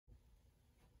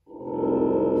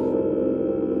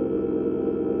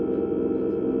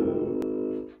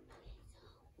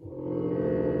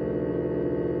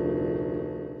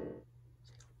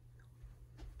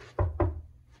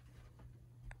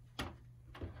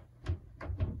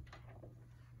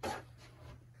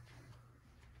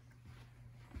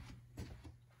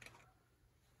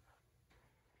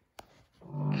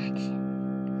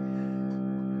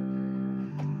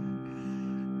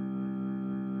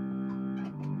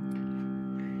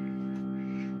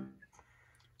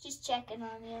Just checking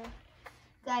on you.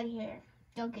 Glad you're here.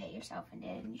 Don't get yourself into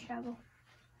any trouble.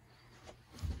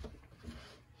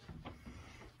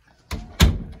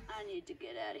 I need to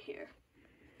get out of here.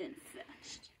 And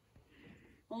fast.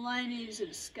 All I need is a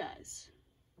disguise.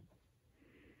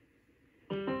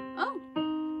 Oh.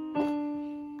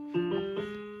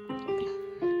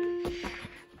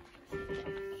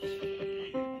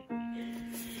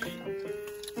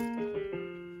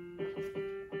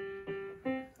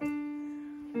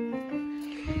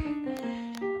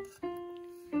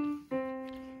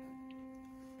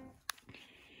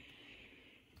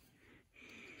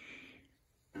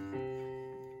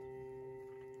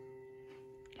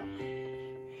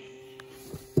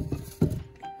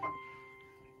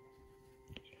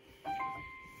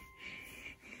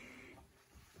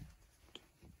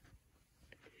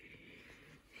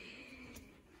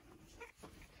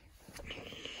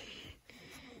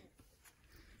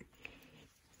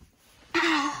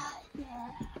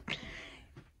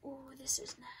 This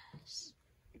is nice.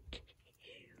 I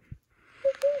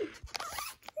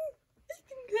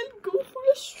can go for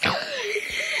a stroll. Sorry!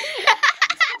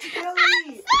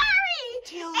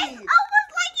 It's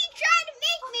almost like you tried to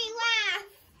make me laugh.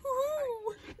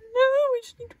 Oh, no, I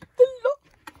just need to put the lock.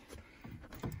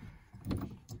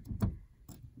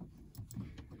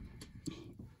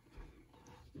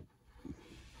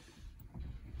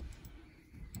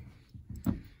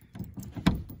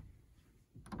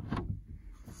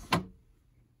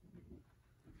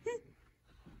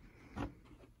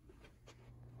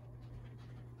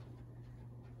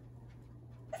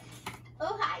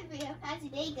 Oh, hi, Rio. How's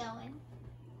your day going?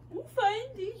 Oh,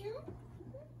 fine, do you?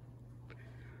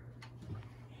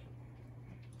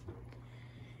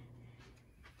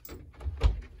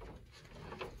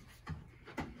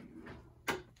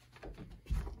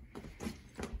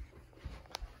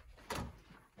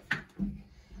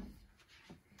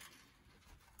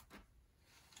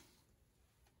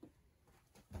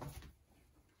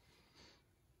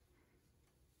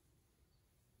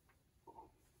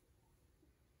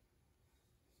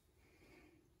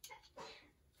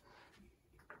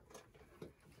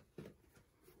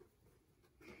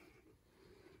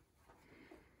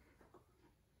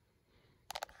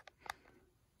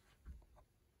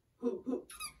 You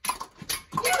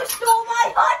stole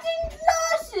my hunting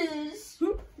glasses!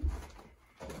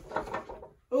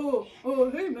 Oh,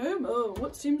 hey, ma'am,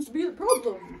 what seems to be the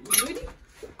problem, lady?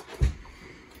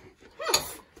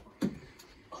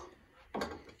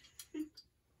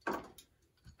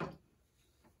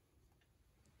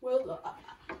 Well,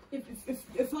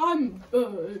 if I'm,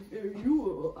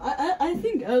 you, I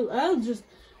think I'll just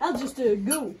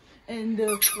go and,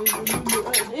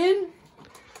 in.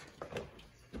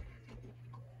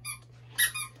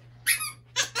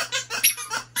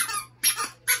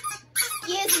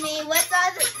 Excuse me, what's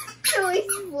on the choice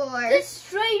floor? This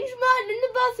strange man in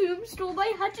the bathroom stole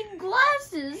my hat and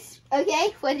glasses.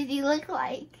 Okay, what did he look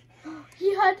like?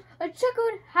 He had a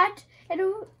checkered hat and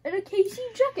a KC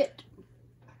jacket.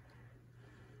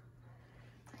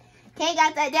 Okay,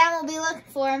 got that down. We'll be looking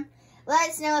for him. Let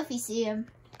us know if you see him.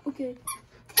 Okay.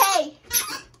 Hey!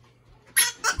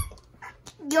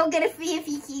 You'll get a fee if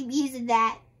you keep using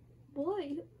that.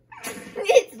 Boy.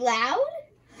 It's loud.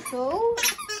 So?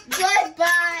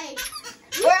 Goodbye!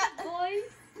 Boy.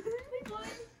 Boy.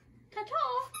 Ta-ta.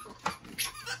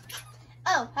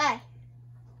 Oh, hi.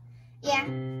 Yeah.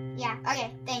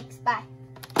 Okay, thanks. Bye.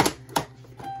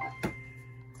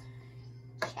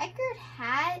 Checkered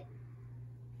hat.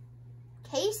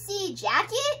 KC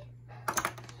jacket?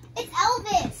 It's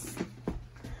Elvis.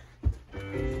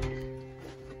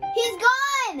 He's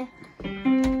gone.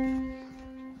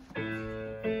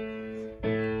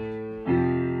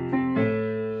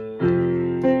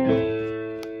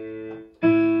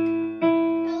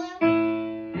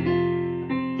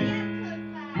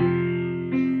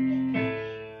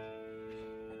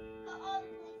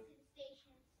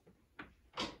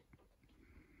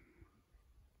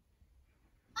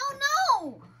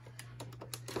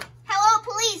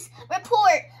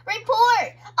 Report!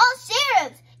 All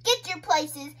sheriffs, get your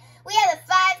places. We have a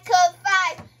 5 code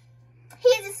 5.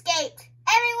 He's escaped.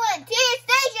 Everyone, to your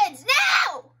stations,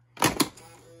 now!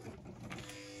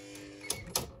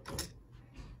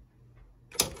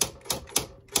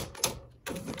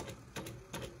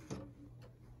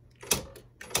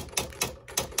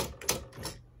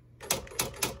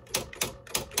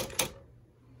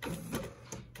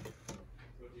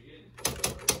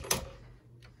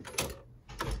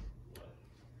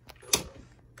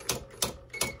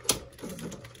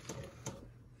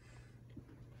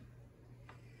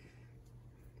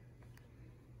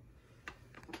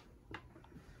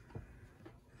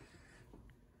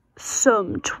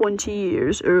 some 20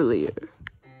 years earlier.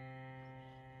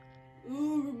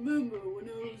 Oh, remember when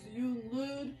I was a young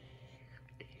lad?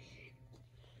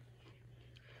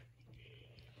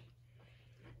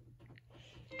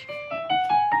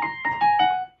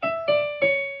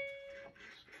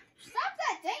 Stop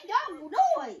that dang dog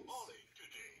noise!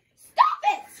 Stop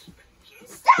it!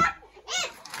 Stop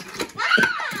it!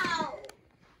 Ow!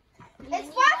 It's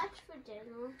Much for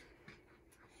dinner.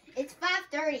 It's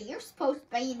 5:30. You're supposed to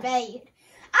be in bed.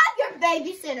 I'm your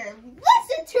babysitter.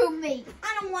 Listen to me.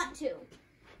 I don't want to.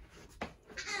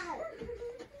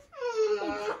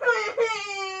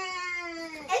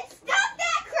 And stop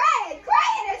that crying.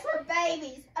 Crying is for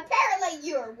babies. Apparently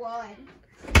you're one.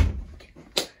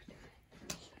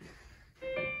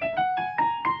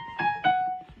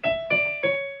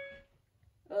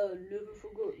 I'll never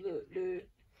forget that day.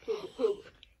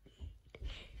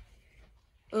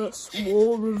 I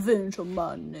swore revenge on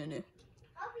my nanny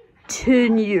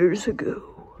 10 years ago.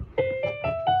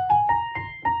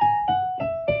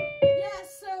 Yeah,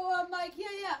 so, Mike,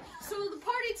 yeah. So the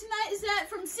party tonight is at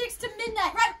from 6 to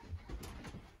midnight, right?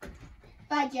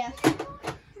 Bye, Jeff.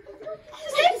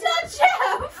 It's not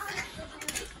Jeff!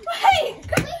 Wait!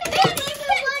 What are you doing?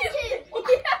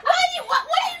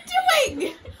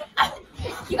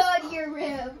 Go to your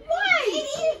room. Why? You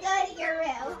need to go to your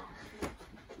room.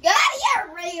 Go to your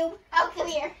room. Oh, come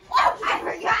here. Oh, I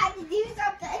forgot to do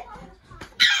something.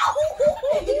 Ow!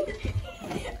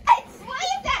 Why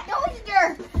is that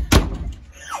noiser?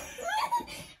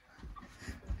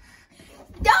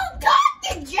 Don't talk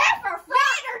to Jeff or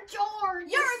Fred or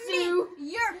George.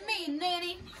 You're mean,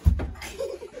 Nanny.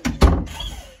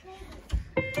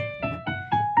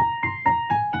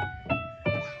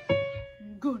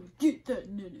 I'm gonna get that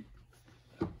nanny.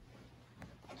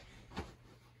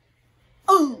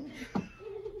 Oh!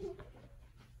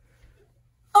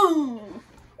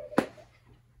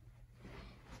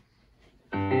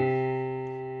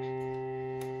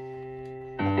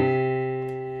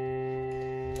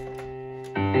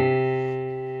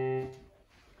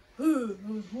 Hey, I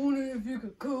was wondering if you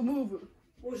could come over.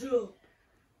 What's up?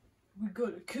 We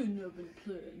got a kidnapping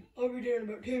plan. I'll be there in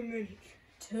about 10 minutes.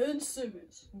 10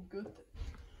 seconds. We got that.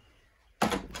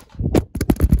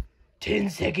 10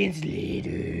 seconds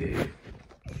later.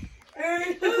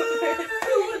 Hey!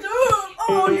 What's up?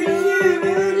 Oh, yeah,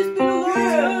 man. It's been a long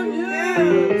time. Yeah.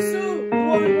 So,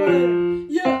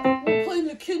 yeah, we're playing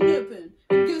the kidnapping.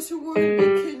 And guess who we're gonna be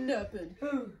kidnapping?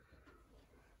 Who?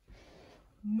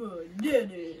 My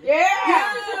nanny. Yeah!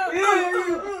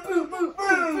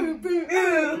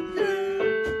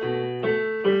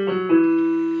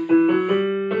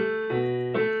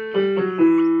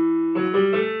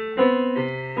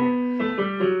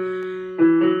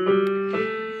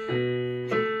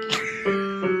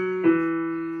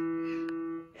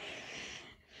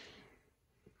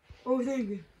 What was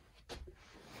thinking?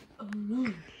 I don't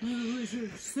know. Maybe we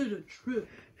should set a trip.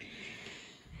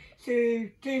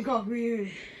 Say 10 o'clock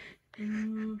p.m.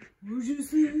 What'd you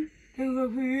say? 10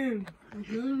 o'clock p.m. I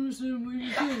can't understand what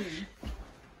you're saying.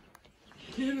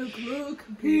 10 o'clock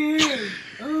p.m.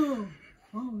 Oh,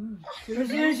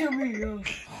 Presidential meeting.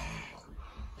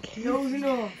 Nose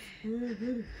enough.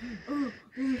 And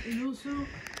also,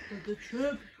 at the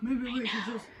trip, maybe we could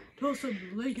just toss a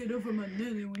blanket over my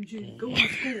nanny when she's going to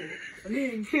school. I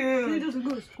mean, she doesn't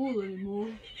go to school anymore.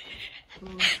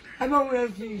 How about when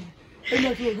I'm seeing? I'm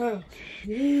not to her house.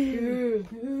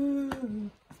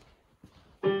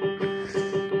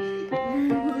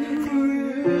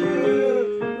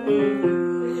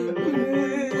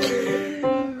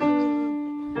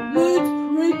 Let's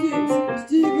break it.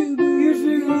 Steven,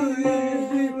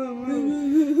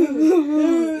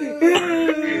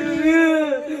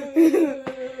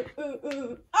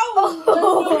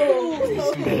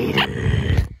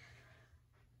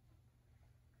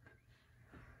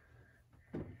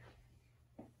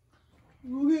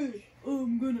 Okay,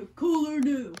 I'm gonna call her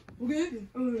now, okay?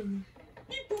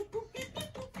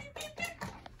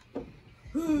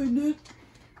 Hey, Nat.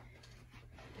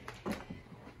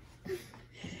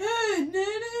 Hey,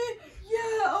 Nanny!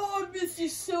 Yeah, oh, I miss you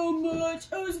so much.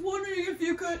 I was wondering if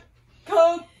you could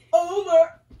come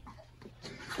over.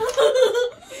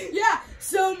 Yeah,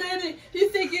 so Nanny, do you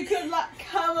think you could, like,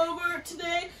 come over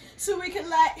today so we can,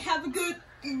 like, have a good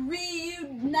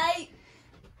reunite?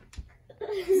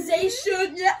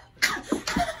 Yeah.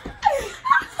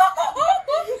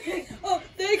 Oh,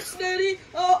 thanks, Nanny.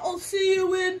 I'll see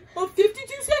you in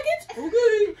 52 seconds.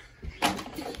 Okay.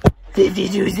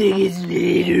 52 seconds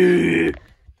later.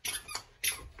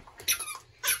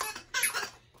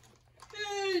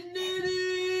 Hey,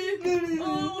 Nanny.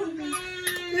 Oh,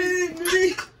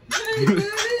 hey. Hey, Nanny, I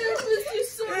miss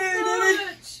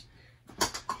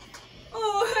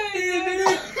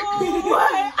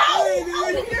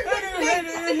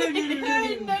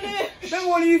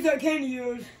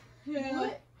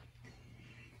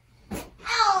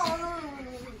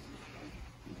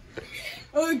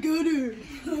I got it.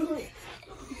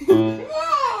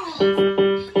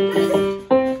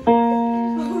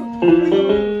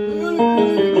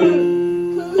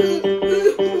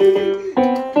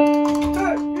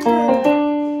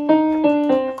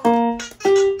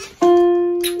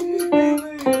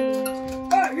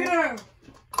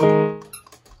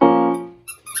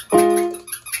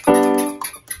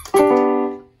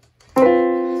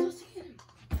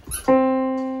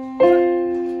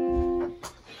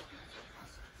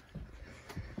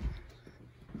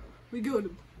 We got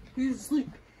him. He's asleep.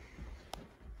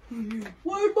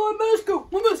 Where'd my mask go?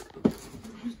 My mask!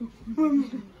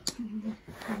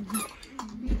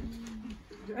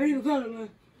 I ain't got it, man.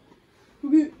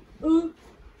 Okay,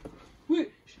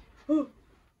 wait.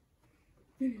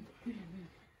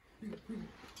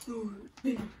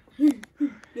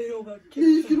 They know about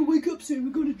He's gonna wake up soon.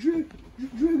 We're gonna drag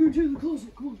her to the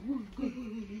closet. Come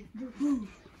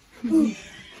on.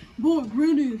 Boy,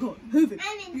 Granny got heavy.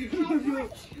 I'm in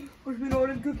charge. Where's been all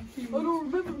them cookies? I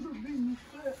don't remember her being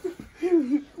fat.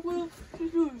 Well,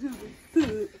 she's not heavy.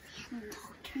 Fat.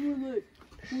 More like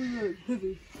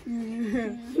heavy.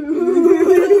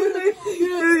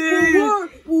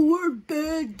 Well, we're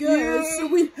bad guys, so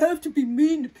we have to be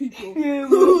mean to people. Yeah,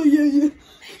 Oh, yeah.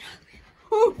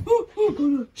 I'm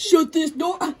gonna shut this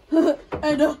door and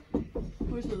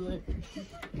where's the light?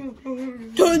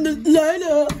 Turn the light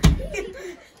up.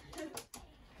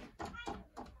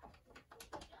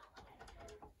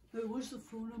 Hey, what's the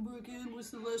phone number again? What's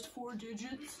the last 4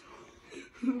 digits?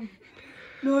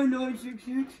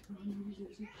 9966.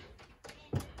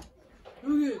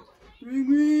 Okay,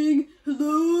 ring.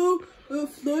 Hello,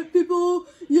 flight people.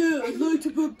 Yeah, I'd like to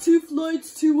book 2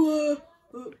 flights to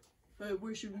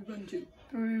where should we run to?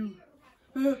 Peru.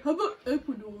 How about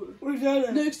Ecuador? Where's that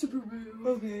at? Next to Peru.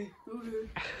 Okay.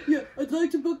 Yeah, I'd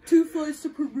like to book 2 flights to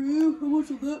Peru. How much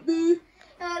will that be?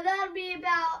 That'll be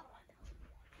about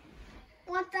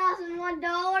 $1,001.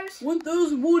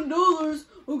 $1,001.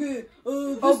 Okay,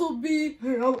 this'll be.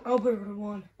 Here, I'll pay for the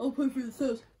one. I'll pay for the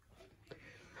 1,000.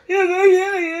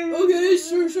 Yeah. Okay,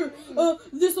 sure.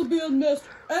 This'll be on Master.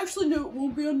 Actually, no, it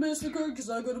won't be on MasterCard because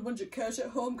I got a bunch of cash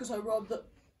at home because I robbed the.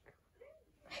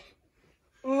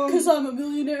 Because I'm a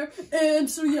millionaire, and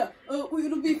so yeah,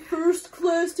 it'll be first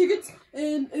class tickets,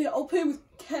 and yeah, I'll pay with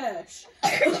cash.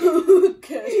 Cash.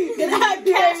 Get out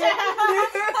cash.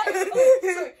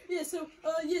 Sorry. Yeah, so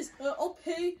yes, I'll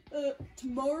pay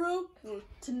tomorrow or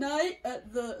tonight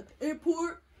at the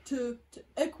airport to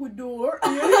Ecuador.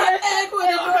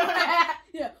 Ecuador.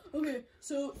 Yeah. Okay.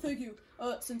 So thank you.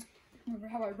 Since remember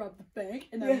how I robbed the bank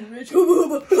and I'm rich.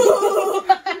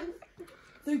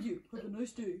 Thank you. Have a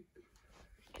nice day.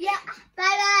 Yeah.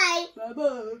 Bye.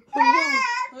 Bye.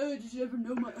 Hey, did you ever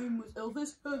know my name was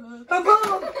Elvis?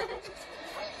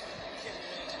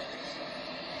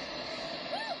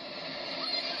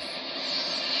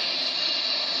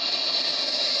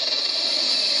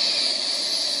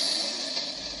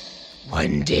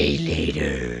 One day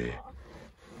later.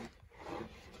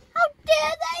 How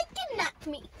dare they kidnap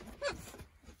me?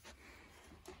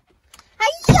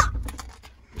 Hiya!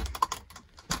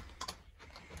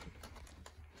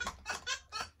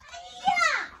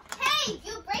 Hey,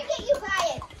 you break it, you buy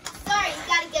it. Sorry, you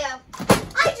gotta go.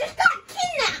 I just got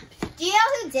kidnapped. Do you know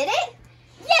who did it?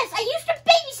 Yes, I used to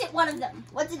babysit one of them.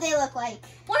 What did they look like?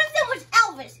 One of them was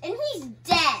Elvis, and he's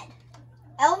dead.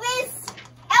 Elvis?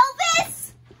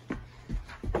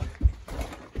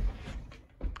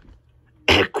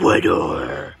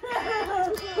 Ecuador.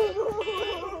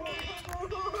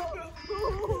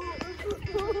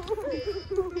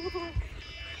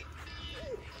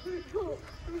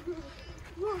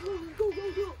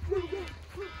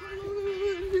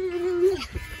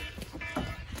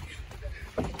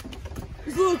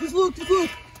 Just look.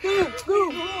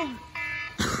 Go.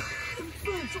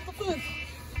 Fence.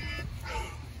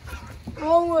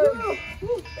 Wrong way.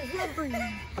 It's not for you.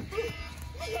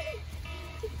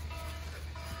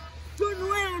 Turn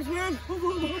around, man.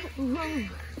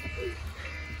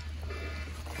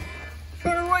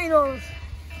 Turn around on us.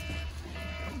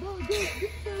 Go.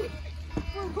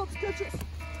 Cops catch us.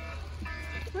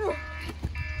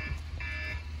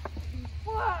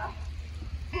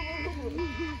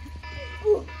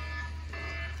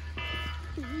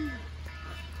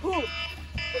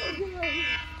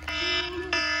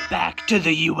 Back to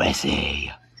the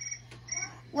USA.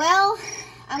 Well,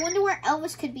 I wonder where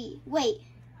Elvis could be. Wait,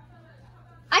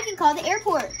 I can call the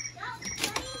airport.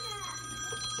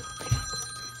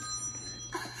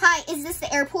 Hi, is this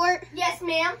the airport? Yes,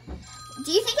 ma'am.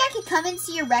 Do you think I could come and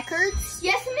see your records?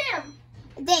 Yes, ma'am.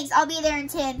 Thanks, I'll be there in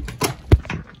 10.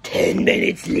 10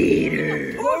 minutes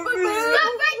later. Stop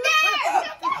right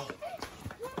there!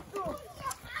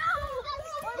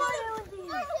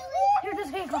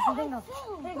 You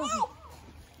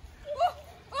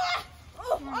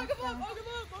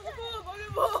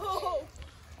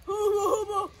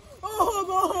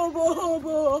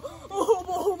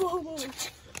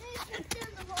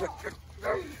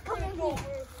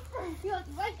have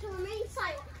the right to remain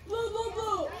silent.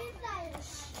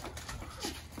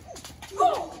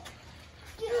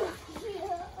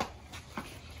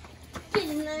 Get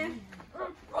in there.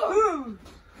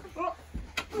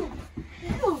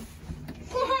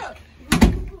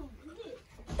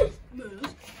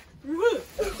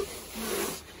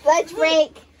 Let's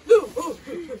break.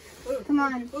 Come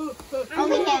on.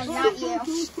 Only him, not you.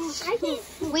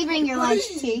 We bring your lunch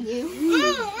to you.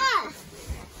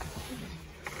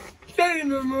 Stay in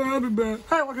there, man. I'll be back.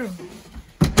 Hey, look at him.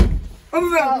 I'll be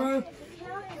back, man.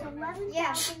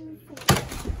 Yeah.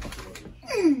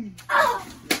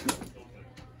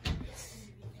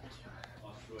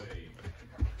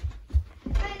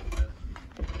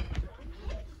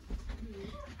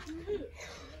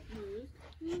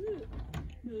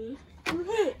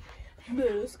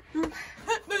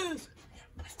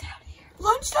 What's down here?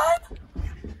 Lunchtime?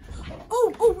 Oh,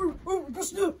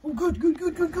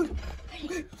 good.